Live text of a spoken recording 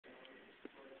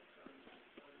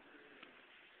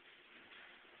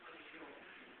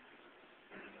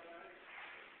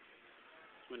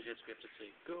When it hits, we have to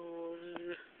say go.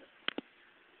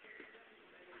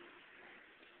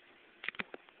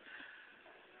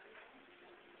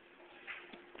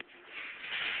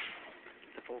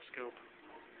 The full scope.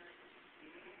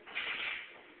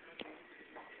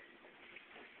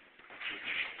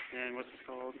 And what's this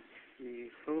called?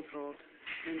 The Focault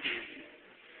pendulum.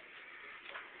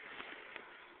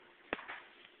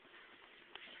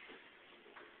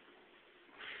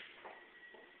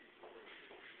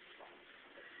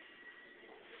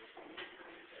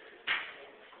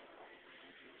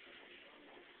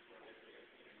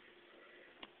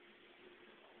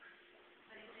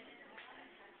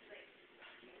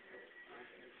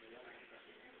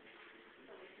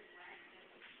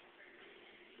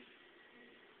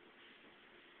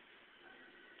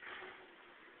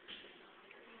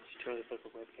 Totally like a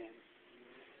webcam.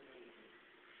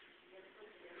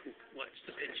 Watch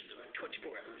the pendulum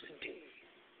 24 hours a day.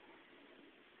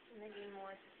 Maybe more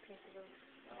pieces of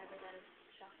whatever that is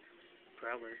shock.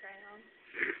 Probably. Right on.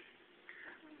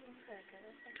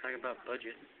 Talk about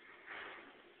budget.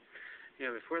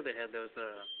 Yeah, before they had those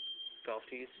golf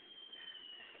tees,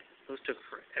 those took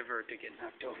forever to get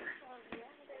knocked over. Oh yeah,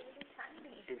 they're really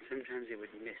tiny. And sometimes they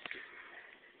would miss.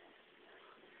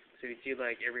 So you'd see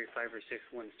like every 5 or 6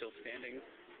 ones still standing.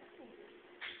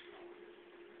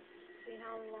 See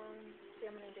how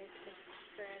many days it takes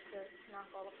for it to knock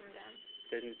all of them down?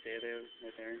 Didn't say they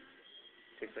right there.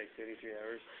 Takes like 33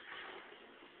 hours.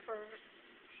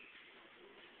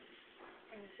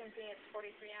 And simply it's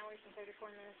 43 hours and 34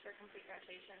 minutes for complete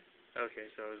rotation. Okay,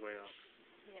 so I was way off.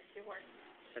 Yes, you were.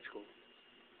 That's cool.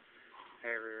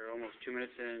 Alright, we're almost 2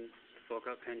 minutes in. The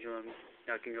Focault pendulum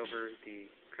knocking over the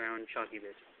crown chalky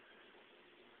bit.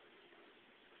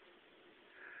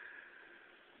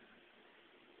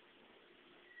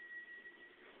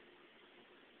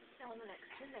 Now in the next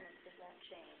 2 minutes it won't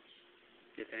change.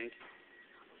 You think?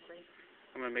 Probably.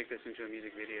 I'm gonna make this into a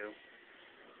music video.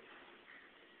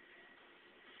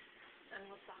 And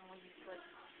what song will you put?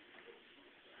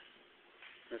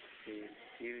 Let's see.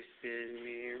 You spin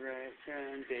me right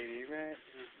round, baby, right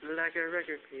round, like a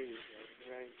record piece.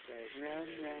 Right, round,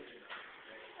 round.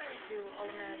 I do all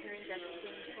imaginary death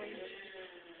scenes for you.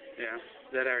 Yeah,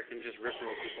 that I can just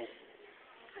rickroll people.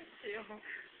 I do.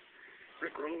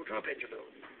 Rickroll to a pendulum.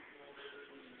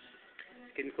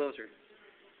 It's getting closer.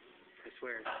 I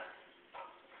swear. I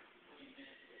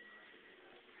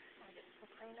get the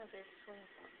plane of it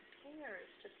swings hairs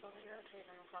just slowly rotate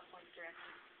in a clockwise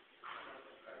direction.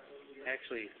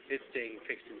 Actually, it's staying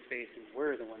fixed in space, and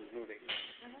we're the ones moving.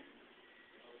 Mm-hmm.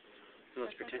 It's the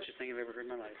most pretentious thing I've ever heard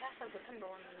in my life. The path of the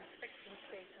pendulum is fixed in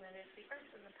space, and it is the earth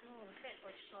and the pendulum pit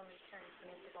which slowly turns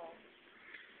beneath the ball.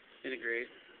 Isn't it great?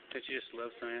 Don't you just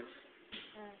love science?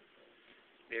 Mm.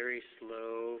 Very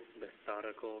slow,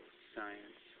 methodical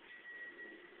science.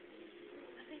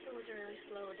 I think it was a really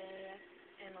slow day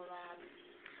in the lab.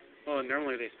 Well,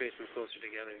 normally they space them closer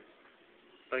together.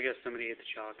 But I guess somebody ate the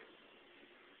chalk.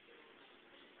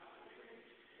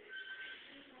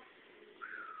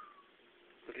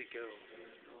 Look at it go.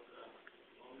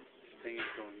 This thing is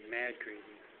going mad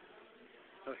crazy.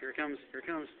 Oh, here it comes. Here it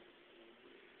comes.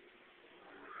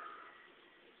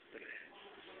 Look at that.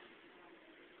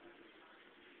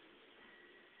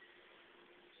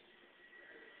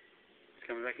 It's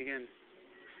coming back again.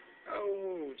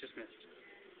 Oh, just missed.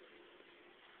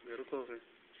 A little closer.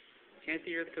 Can't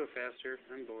the earth go faster?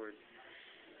 I'm bored.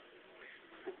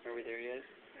 Are we there yet?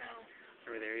 No.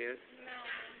 Are we there yet? No.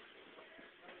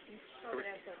 So we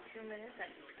have 2 minutes at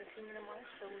the 2 minute mark,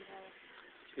 so we have...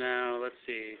 Now, let's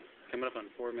see. Coming up on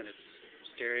 4 minutes.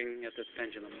 Staring at this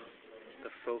pendulum. The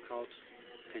Focault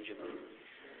pendulum.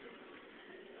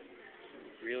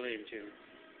 Real aim too.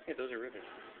 Hey, those are rivets.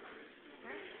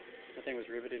 That thing was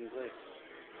riveted in place.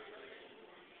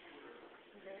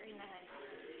 Very nice.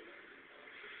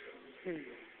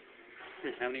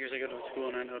 How many years I go to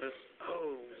school and I notice?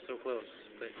 Oh, so close.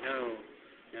 But no.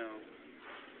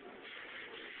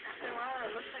 After a while,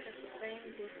 it looks like it's the same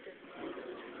distance.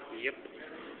 Yep.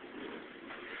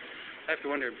 I have to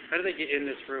wonder, how do they get in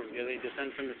this room? Do they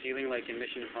descend from the ceiling like in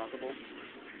Mission Impossible? I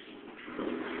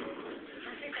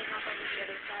think they hop over the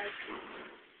other side.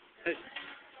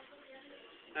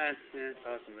 Yeah,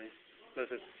 possibly. But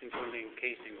if it's including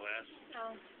casing glass.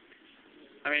 No.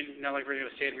 I mean, not like we're going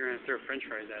to stand here and throw french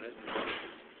fries at it.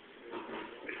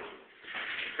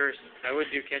 First, I would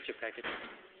do ketchup packets.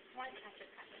 Why ketchup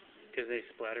packets? Because they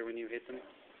splatter when you hit them. Mm-hmm.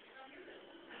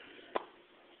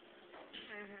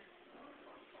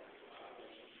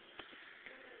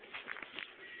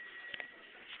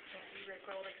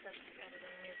 Rickroll, except editing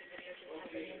the music video, just have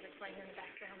the music playing in the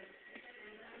background.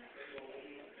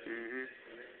 Mm-hmm.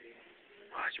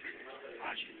 Watch me.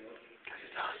 Watch it. Because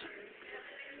it's awesome.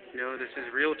 No, this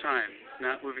is real time. It's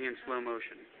not moving in slow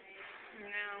motion.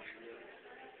 No.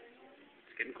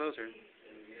 It's getting closer. 47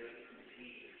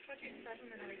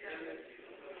 and we got it.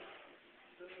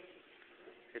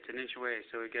 It's an inch away,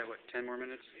 so we got, what, 10 more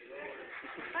minutes?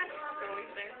 That's always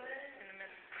there in the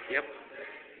middle. Yep.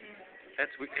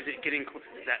 That's, is it getting,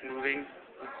 is that moving?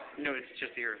 No, it's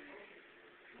just the Earth.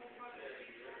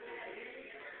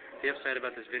 The upside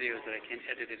about this video is that I can't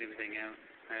edit anything out.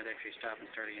 I have to actually stop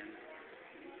and start again.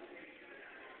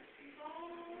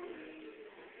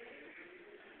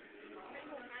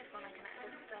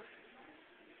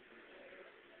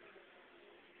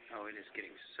 Oh, it is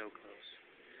getting so close.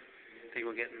 Think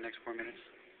we'll get in the next 4 minutes?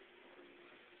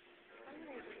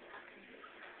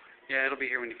 Yeah, it'll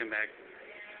be here when you come back.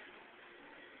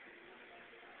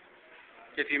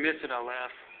 If you miss it, I'll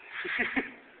laugh.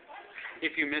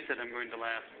 If you miss it, I'm going to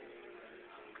laugh.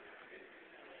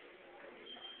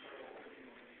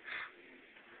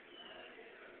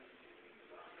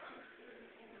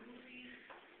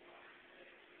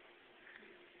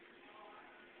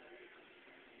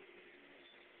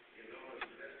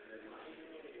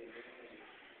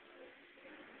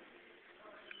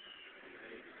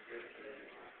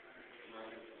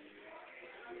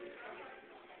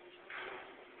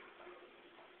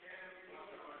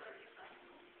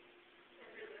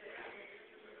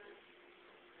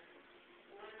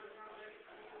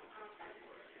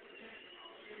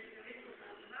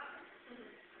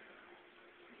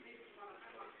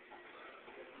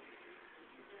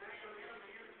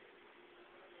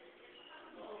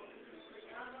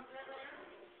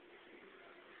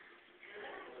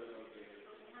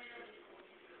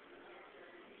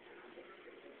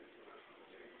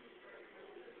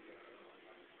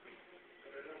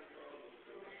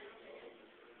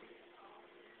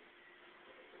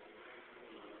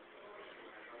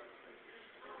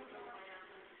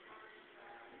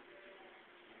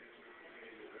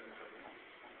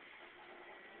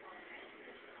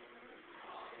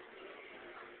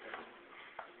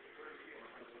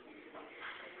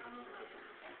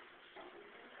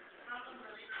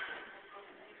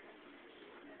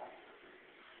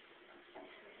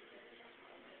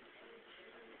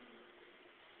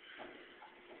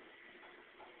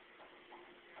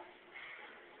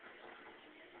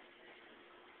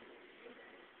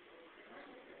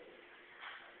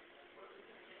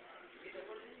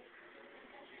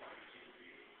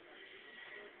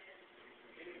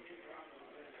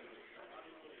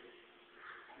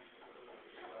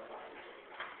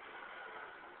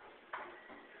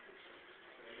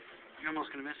 You're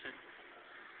almost going to miss it.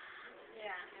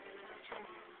 Yeah.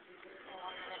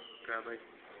 Probably.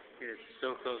 It is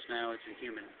so close now, it's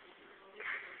inhuman.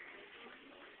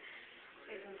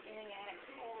 We've been eating at it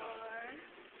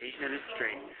for 8 minutes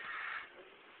straight.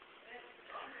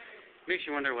 Makes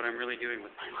you wonder what I'm really doing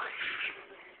with my life.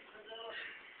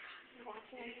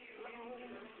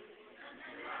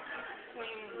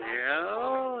 Yeah,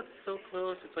 oh, it's so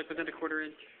close. It's like within a quarter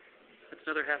inch. That's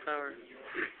another half hour.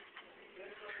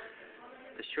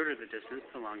 The shorter the distance,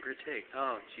 the longer it takes.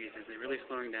 Oh, jeez, is it really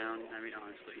slowing down? I mean,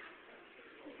 honestly.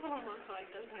 almost like,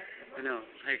 doesn't it? I know.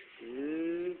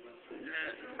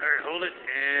 Alright, hold it,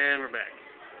 and we're back.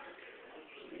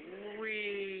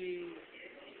 Whee!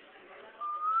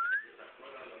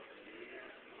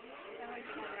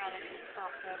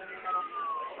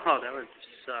 Oh, that would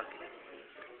suck.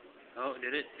 Oh,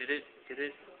 did it? Did it? Did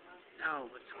it? No,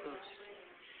 it's close.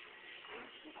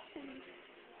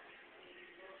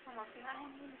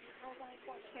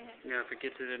 Yeah, if it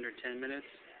gets it under 10 minutes,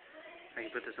 I can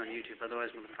put this on YouTube.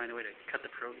 Otherwise, I'm going to find a way to cut the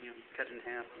program, cut it in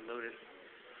half, and load it.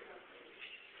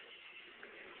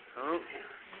 Oh.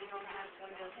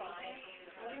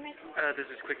 This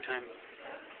is QuickTime.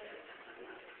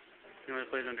 You want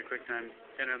to play it under QuickTime?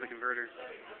 I don't have the converter.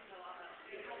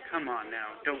 Come on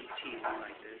now, don't tease me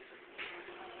like this.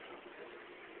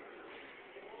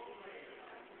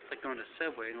 It's like going to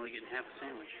Subway and only getting half a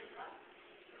sandwich.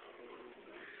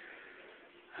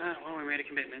 Well, we made a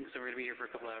commitment, so we're going to be here for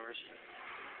a couple hours.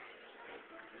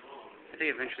 I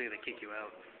think eventually they kick you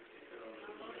out.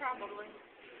 Probably.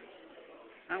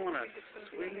 I want to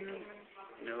swing.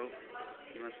 No.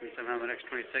 You must be somehow in the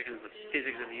next 20 seconds. The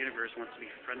physics of the universe wants to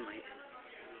be friendly.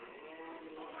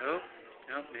 Oh,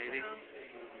 maybe.